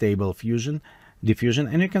with the stable diffusion,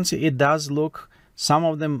 and you can see it does look, some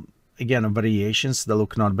of them again variations, they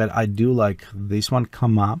look not bad. I do like this one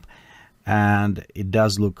come up, and it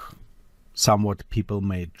does look somewhat, people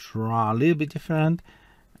may draw a little bit different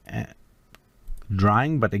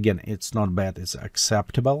drawing, but again, it's not bad, it's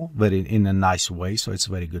acceptable, very in a nice way. So it's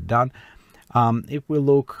very good done. If we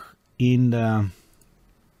look in the,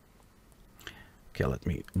 okay, let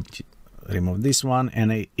me remove this one,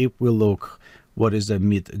 and if we look what is the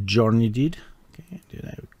MidJourney did, okay, did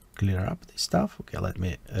I clear up this stuff? Okay, let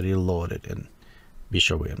me reload it and be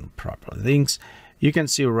sure we're in proper things. You can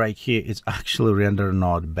see right here, it's actually render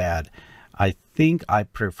not bad. I think I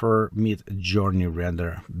prefer MidJourney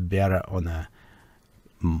render better on a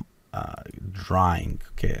drawing.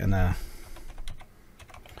 Okay, and I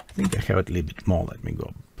think I have it a little bit more. Let me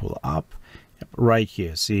go pull up. Yep, right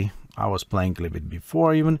here. See, I was playing a little bit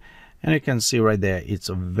before even, and you can see right there, it's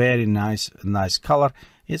a very nice color.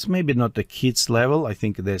 It's maybe not the kids level. I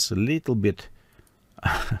think there's a little bit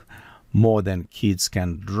more than kids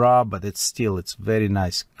can draw, but it's very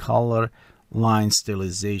nice color, line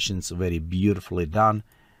stylizations, very beautifully done,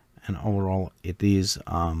 and overall it is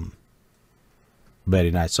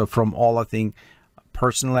very nice. So from all, I think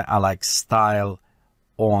personally I like style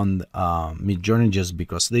on MidJourney just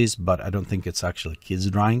because this, but I don't think it's actually kids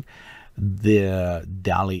drawing. The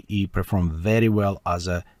Dall-e performed very well as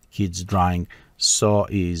a kids drawing. So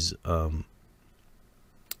is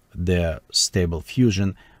the stable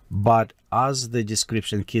fusion, but as the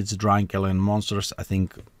description kids drawing alien monsters, I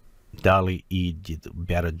think Dall-e did a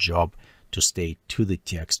better job to stay to the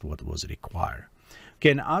text what was required. Okay,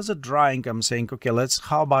 and as a drawing, I'm saying, okay,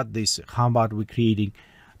 how about this? How about we creating,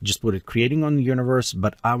 just put it creating on the universe,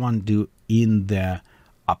 but I want to do in the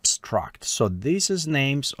abstract. So this is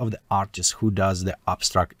names of the artists who does the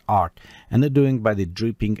abstract art, and they're doing by the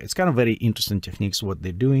dripping. It's kind of very interesting techniques what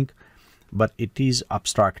they're doing, but it is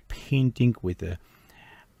abstract painting with a,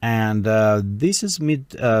 and this is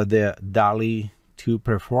the Dall-e to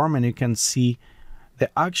perform, and you can see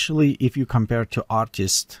that actually, if you compare to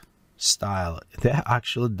artist style, they're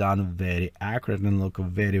actually done very accurate and look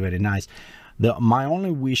very, very nice. My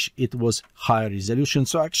only wish, it was higher resolution,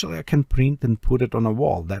 so actually I can print and put it on a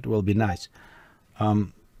wall. That will be nice.